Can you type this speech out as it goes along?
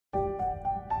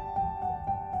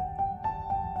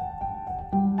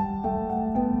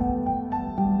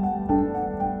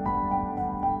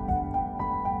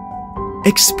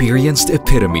Experience the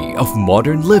epitome of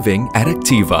modern living at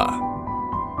Activa.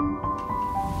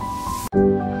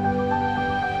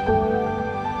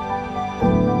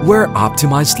 Where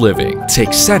optimized living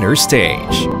takes center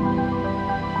stage.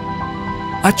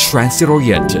 A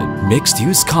transit-oriented,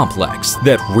 mixed-use complex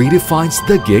that redefines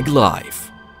the gig life.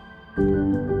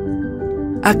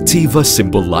 Activa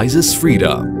symbolizes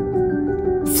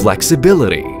freedom,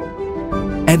 flexibility,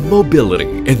 and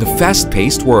mobility in the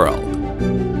fast-paced world.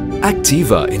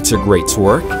 Activa integrates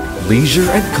work, leisure,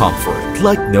 and comfort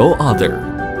like no other.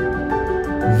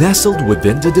 Nestled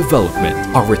within the development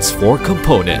are its 4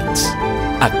 components: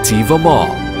 Activa Mall,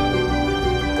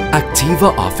 Activa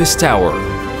Office Tower,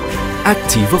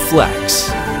 Activa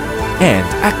Flex, and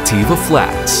Activa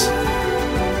Flats.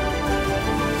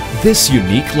 This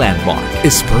unique landmark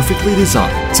is perfectly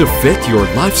designed to fit your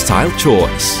lifestyle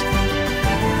choice.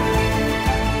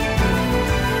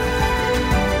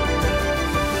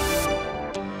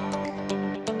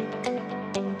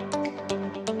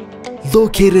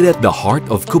 Located at the heart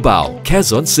of Cubao,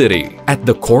 Quezon City, at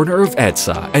the corner of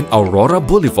Edsa and Aurora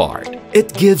Boulevard,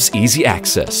 it gives easy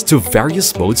access to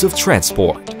various modes of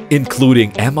transport,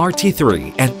 including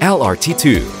MRT3 and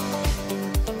LRT2.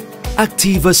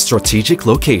 Activa's strategic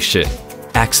location,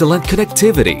 excellent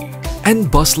connectivity, and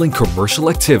bustling commercial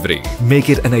activity make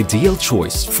it an ideal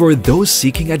choice for those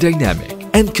seeking a dynamic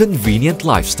and convenient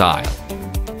lifestyle.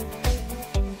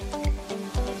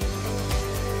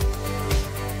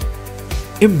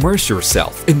 Immerse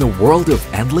yourself in the world of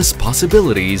endless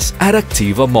possibilities at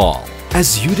Activa Mall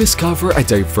as you discover a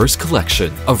diverse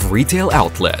collection of retail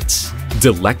outlets,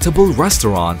 delectable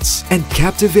restaurants, and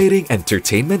captivating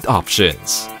entertainment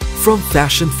options. From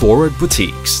fashion-forward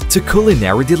boutiques to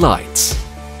culinary delights,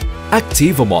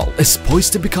 Activa Mall is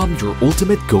poised to become your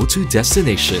ultimate go-to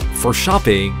destination for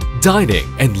shopping, dining,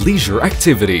 and leisure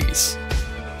activities.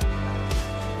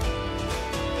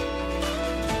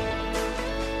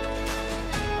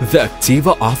 The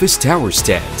Activa Office Tower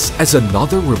stands as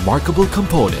another remarkable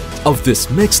component of this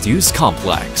mixed-use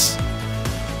complex.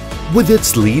 With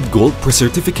its LEED Gold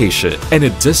pre-certification and a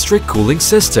district cooling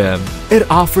system, it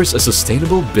offers a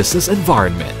sustainable business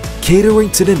environment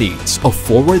catering to the needs of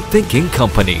forward-thinking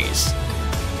companies.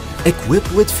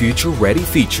 Equipped with future-ready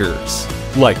features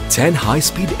like 10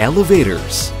 high-speed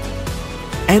elevators,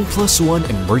 N+1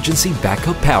 emergency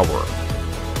backup power,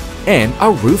 and a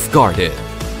roof garden,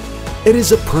 it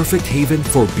is a perfect haven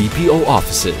for BPO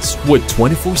offices with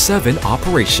 24/7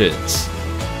 operations.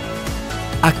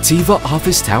 Activa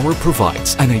Office Tower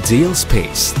provides an ideal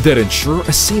space that ensures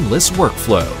a seamless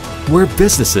workflow where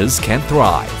businesses can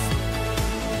thrive.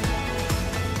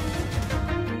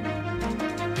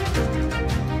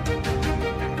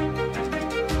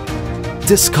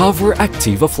 Discover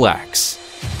Activa Flex,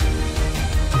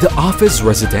 the office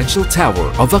residential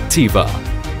tower of Activa.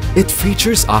 It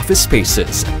features office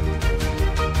spaces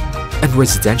and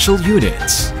residential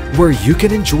units where you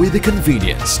can enjoy the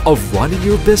convenience of running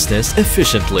your business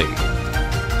efficiently.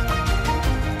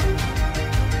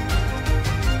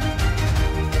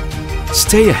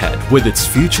 Stay ahead with its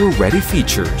future-ready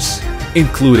features,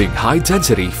 including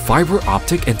high-density fiber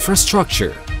optic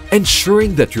infrastructure,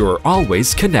 ensuring that you are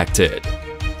always connected.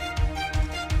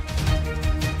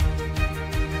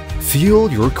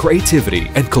 Fuel your creativity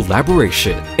and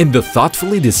collaboration in the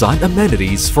thoughtfully designed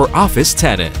amenities for office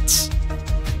tenants.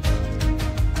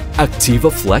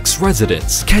 Activa Flex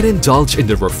residents can indulge in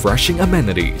the refreshing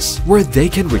amenities where they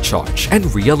can recharge and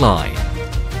realign.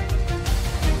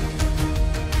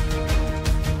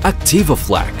 Activa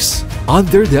Flex,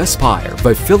 under the Aspire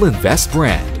by Filinvest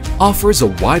brand, offers a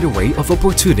wide array of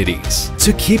opportunities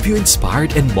to keep you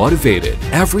inspired and motivated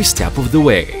every step of the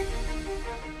way.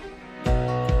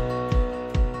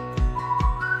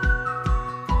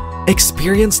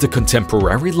 Experience the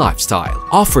contemporary lifestyle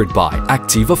offered by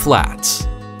Activa Flats,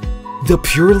 the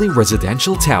purely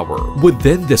residential tower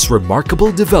within this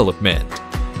remarkable development.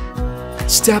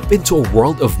 Step into a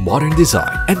world of modern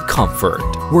design and comfort,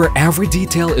 where every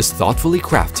detail is thoughtfully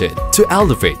crafted to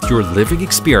elevate your living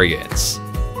experience.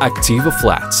 Activa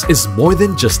Flats is more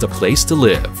than just a place to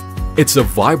live. It's a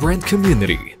vibrant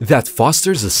community that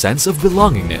fosters a sense of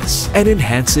belongingness and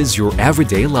enhances your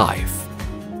everyday life.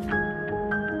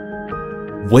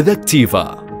 With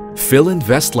Activa,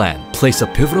 Filinvest Land plays a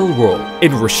pivotal role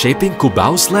in reshaping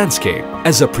Cubao's landscape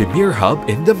as a premier hub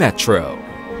in the metro.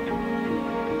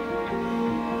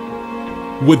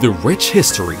 With a rich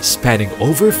history spanning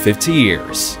over 50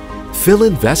 years,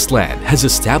 Filinvest Land has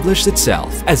established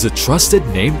itself as a trusted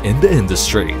name in the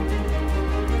industry.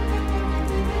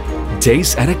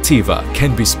 Days at Activa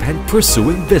can be spent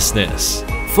pursuing business,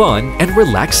 fun, and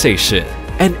relaxation,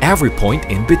 and every point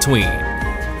in between.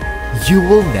 You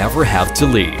will never have to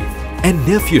leave, and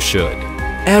if you should,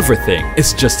 everything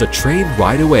is just a train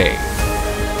ride away.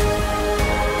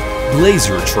 Blaze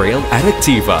your trail at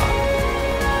Activa,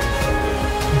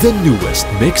 the newest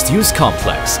mixed-use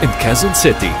complex in Quezon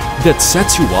City that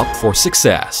sets you up for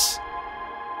success.